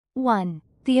1.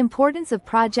 The importance of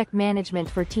project management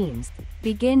for teams.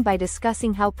 Begin by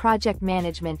discussing how project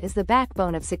management is the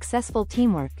backbone of successful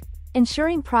teamwork,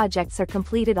 ensuring projects are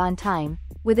completed on time,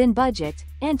 within budget,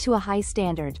 and to a high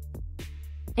standard.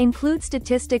 Include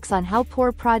statistics on how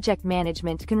poor project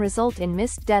management can result in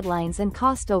missed deadlines and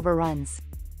cost overruns.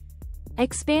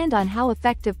 Expand on how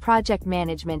effective project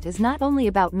management is not only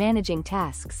about managing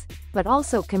tasks, but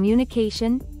also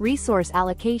communication, resource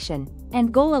allocation,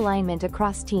 and goal alignment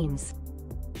across teams.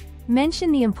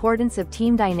 Mention the importance of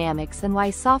team dynamics and why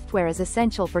software is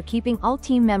essential for keeping all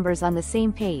team members on the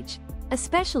same page,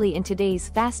 especially in today's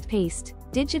fast-paced,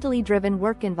 digitally driven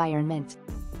work environment.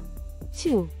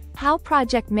 2. How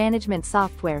project management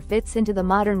software fits into the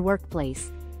modern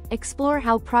workplace. Explore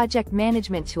how project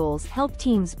management tools help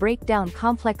teams break down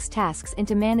complex tasks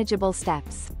into manageable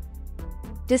steps.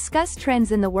 Discuss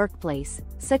trends in the workplace,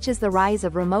 such as the rise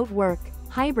of remote work,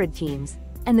 hybrid teams,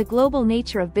 and the global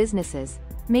nature of businesses,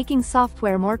 making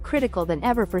software more critical than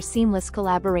ever for seamless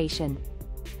collaboration.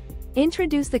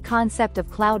 Introduce the concept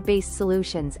of cloud-based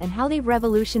solutions and how they've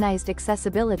revolutionized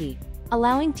accessibility,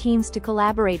 allowing teams to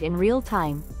collaborate in real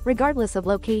time, regardless of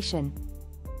location.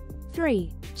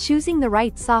 3. Choosing the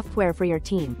right software for your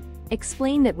team.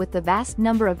 Explain that with the vast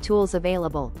number of tools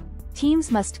available,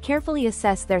 teams must carefully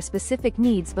assess their specific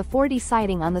needs before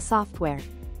deciding on the software.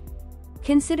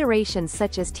 Considerations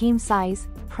such as team size,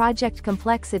 project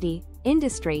complexity,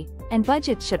 industry, and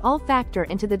budget should all factor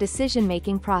into the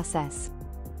decision-making process.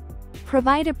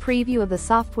 Provide a preview of the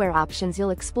software options you'll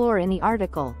explore in the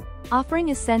article,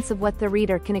 offering a sense of what the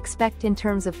reader can expect in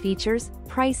terms of features,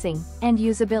 pricing, and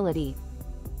usability.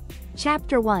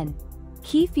 Chapter 1.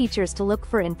 Key features to look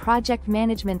for in project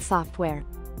management software.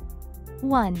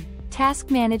 1.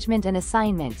 Task management and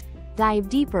assignment. Dive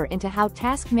deeper into how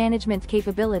task management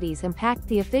capabilities impact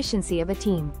the efficiency of a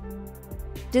team.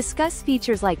 Discuss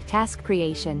features like task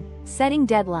creation, setting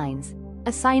deadlines,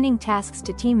 assigning tasks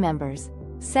to team members,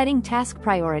 setting task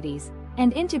priorities,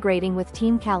 and integrating with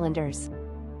team calendars.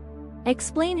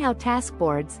 Explain how task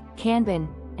boards, Kanban,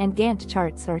 and Gantt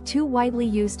charts are two widely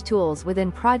used tools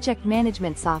within project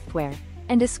management software,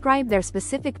 and describe their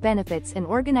specific benefits in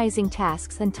organizing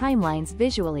tasks and timelines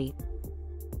visually.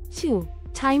 2.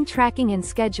 Time tracking and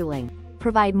scheduling.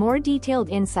 Provide more detailed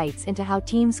insights into how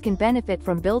teams can benefit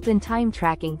from built-in time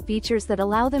tracking features that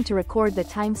allow them to record the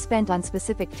time spent on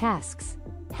specific tasks,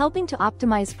 helping to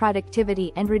optimize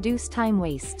productivity and reduce time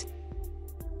waste.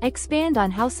 Expand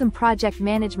on how some project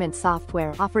management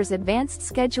software offers advanced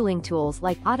scheduling tools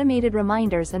like automated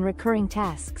reminders and recurring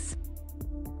tasks.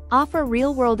 Offer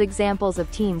real-world examples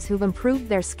of teams who've improved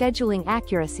their scheduling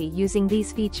accuracy using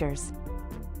these features.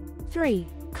 3.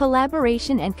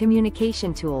 Collaboration and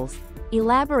communication tools.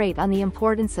 Elaborate on the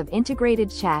importance of integrated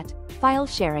chat, file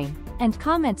sharing, and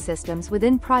comment systems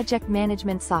within project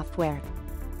management software.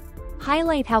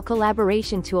 Highlight how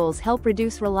collaboration tools help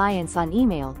reduce reliance on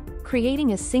email,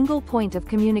 creating a single point of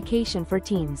communication for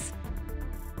teams.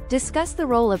 Discuss the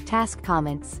role of task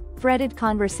comments, threaded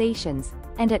conversations,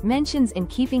 and at mentions in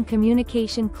keeping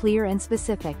communication clear and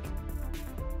specific.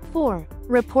 4.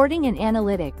 Reporting and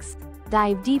analytics.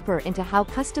 Dive deeper into how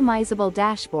customizable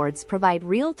dashboards provide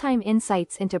real-time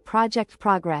insights into project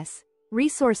progress,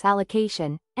 resource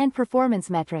allocation, and performance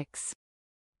metrics.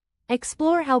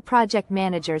 Explore how project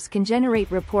managers can generate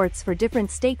reports for different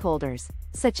stakeholders,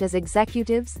 such as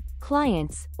executives,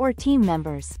 clients, or team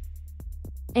members.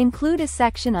 Include a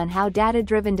section on how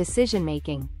data-driven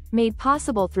decision-making, made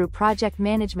possible through project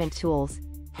management tools,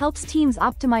 helps teams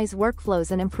optimize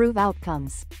workflows and improve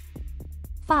outcomes.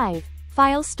 5.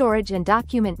 File storage and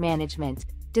document management.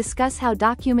 Discuss how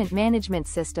document management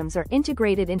systems are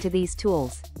integrated into these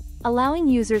tools, allowing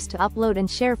users to upload and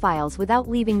share files without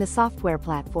leaving the software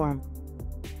platform.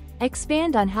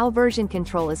 Expand on how version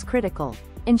control is critical,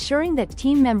 ensuring that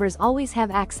team members always have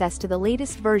access to the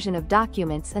latest version of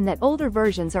documents and that older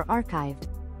versions are archived.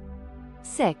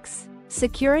 6.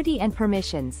 Security and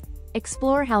permissions.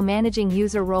 Explore how managing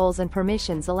user roles and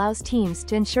permissions allows teams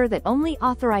to ensure that only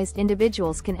authorized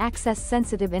individuals can access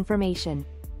sensitive information.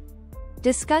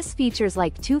 Discuss features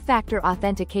like two-factor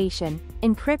authentication,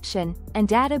 encryption, and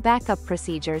data backup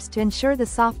procedures to ensure the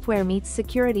software meets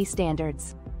security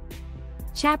standards.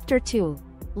 Chapter 2.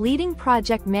 Leading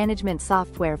project management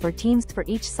software for teams. For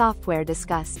each software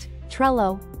discussed,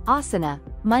 Trello, Asana,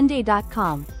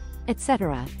 Monday.com,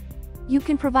 etc. You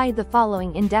can provide the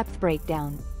following in-depth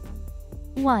breakdown.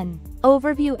 1.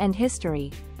 Overview and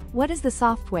history. What is the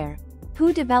software?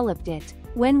 Who developed it?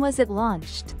 When was it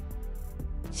launched?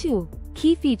 2.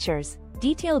 Key features.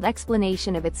 Detailed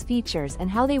explanation of its features and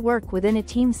how they work within a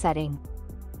team setting.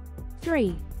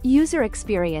 3. User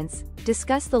experience,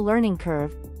 discuss the learning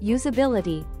curve,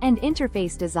 usability, and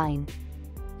interface design.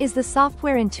 Is the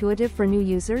software intuitive for new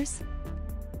users?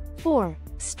 4.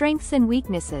 Strengths and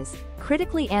weaknesses,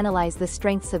 critically analyze the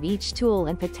strengths of each tool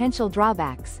and potential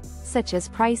drawbacks, such as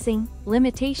pricing,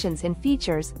 limitations in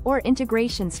features, or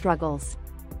integration struggles.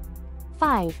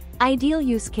 5. Ideal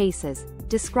use cases,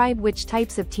 describe which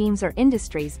types of teams or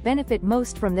industries benefit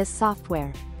most from this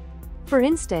software. For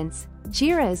instance,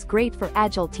 Jira is great for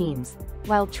agile teams,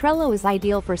 while Trello is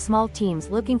ideal for small teams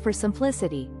looking for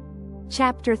simplicity.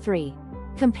 Chapter 3.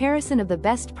 Comparison of the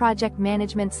best project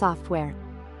management software.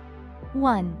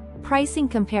 1. Pricing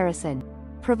comparison.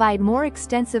 Provide more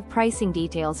extensive pricing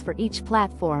details for each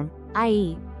platform,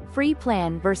 i.e., free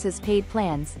plan versus paid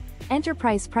plans,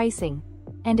 enterprise pricing,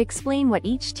 and explain what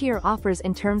each tier offers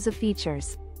in terms of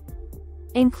features.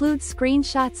 Include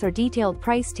screenshots or detailed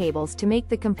price tables to make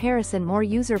the comparison more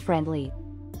user-friendly.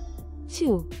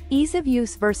 2. Ease of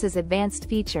use versus advanced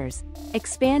features.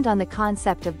 Expand on the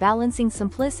concept of balancing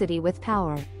simplicity with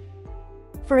power.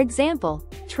 For example,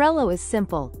 Trello is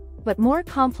simple, but more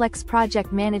complex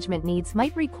project management needs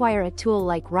might require a tool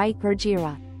like Rike or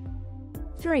Jira.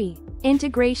 3.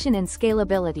 Integration and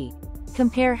scalability.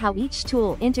 Compare how each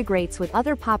tool integrates with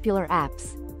other popular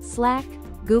apps, Slack,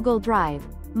 Google Drive,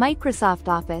 Microsoft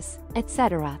Office,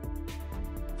 etc.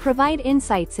 Provide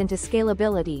insights into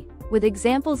scalability, with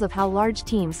examples of how large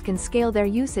teams can scale their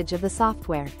usage of the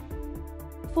software.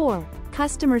 4.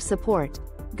 Customer support.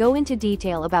 Go into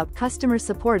detail about customer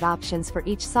support options for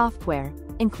each software,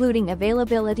 including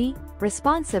availability,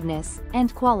 responsiveness,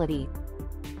 and quality.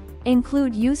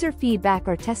 Include user feedback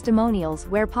or testimonials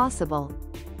where possible.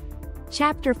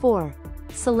 Chapter 4.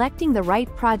 Selecting the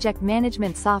right project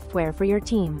management software for your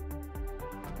team.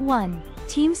 1.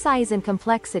 Team size and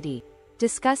complexity.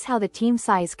 Discuss how the team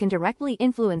size can directly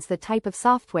influence the type of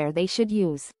software they should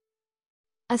use.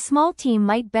 A small team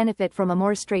might benefit from a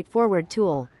more straightforward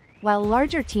tool, while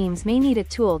larger teams may need a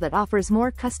tool that offers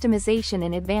more customization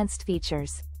and advanced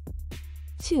features.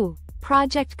 2.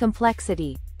 Project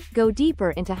complexity. Go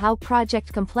deeper into how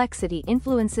project complexity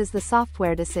influences the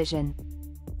software decision.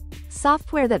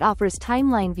 Software that offers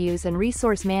timeline views and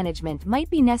resource management might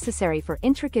be necessary for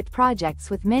intricate projects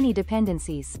with many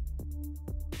dependencies.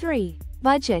 3.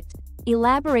 Budget.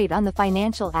 Elaborate on the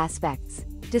financial aspects,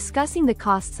 discussing the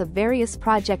costs of various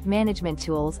project management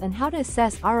tools and how to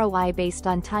assess ROI based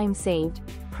on time saved,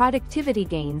 productivity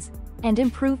gains, and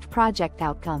improved project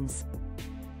outcomes.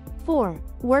 4.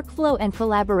 Workflow and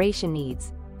collaboration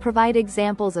needs. Provide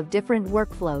examples of different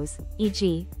workflows,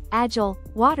 e.g., Agile,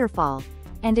 Waterfall,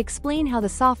 and explain how the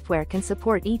software can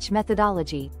support each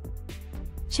methodology.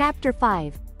 Chapter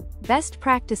 5. Best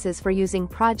practices for using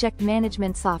project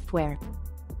management software.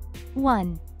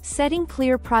 1. Setting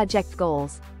clear project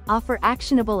goals. Offer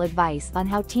actionable advice on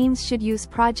how teams should use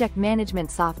project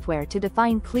management software to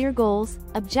define clear goals,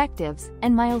 objectives,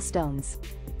 and milestones.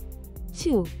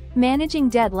 2.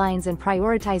 Managing deadlines and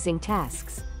prioritizing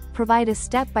tasks. Provide a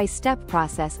step-by-step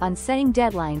process on setting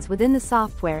deadlines within the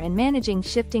software and managing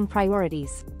shifting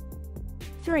priorities.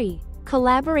 3.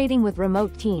 Collaborating with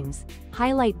remote teams.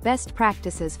 Highlight best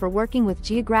practices for working with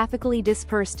geographically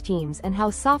dispersed teams and how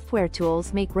software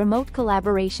tools make remote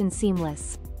collaboration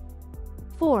seamless.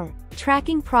 4.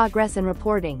 Tracking progress and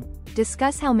reporting.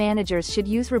 Discuss how managers should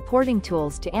use reporting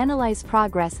tools to analyze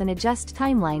progress and adjust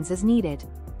timelines as needed.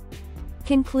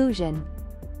 Conclusion.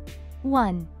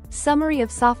 1. Summary of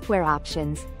software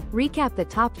options. Recap the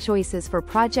top choices for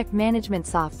project management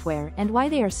software and why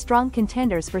they are strong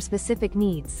contenders for specific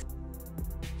needs.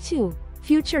 2.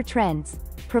 Future trends.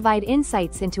 Provide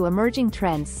insights into emerging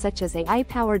trends such as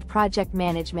AI-powered project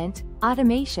management,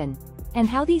 automation, and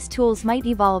how these tools might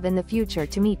evolve in the future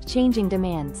to meet changing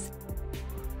demands.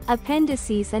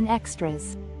 Appendices and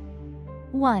extras.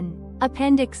 1.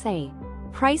 Appendix A.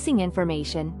 Pricing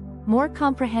information, more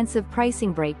comprehensive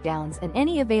pricing breakdowns and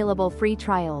any available free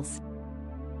trials.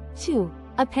 2.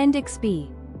 Appendix B.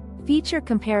 Feature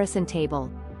comparison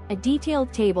table. A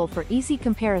detailed table for easy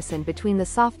comparison between the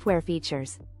software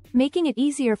features, making it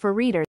easier for readers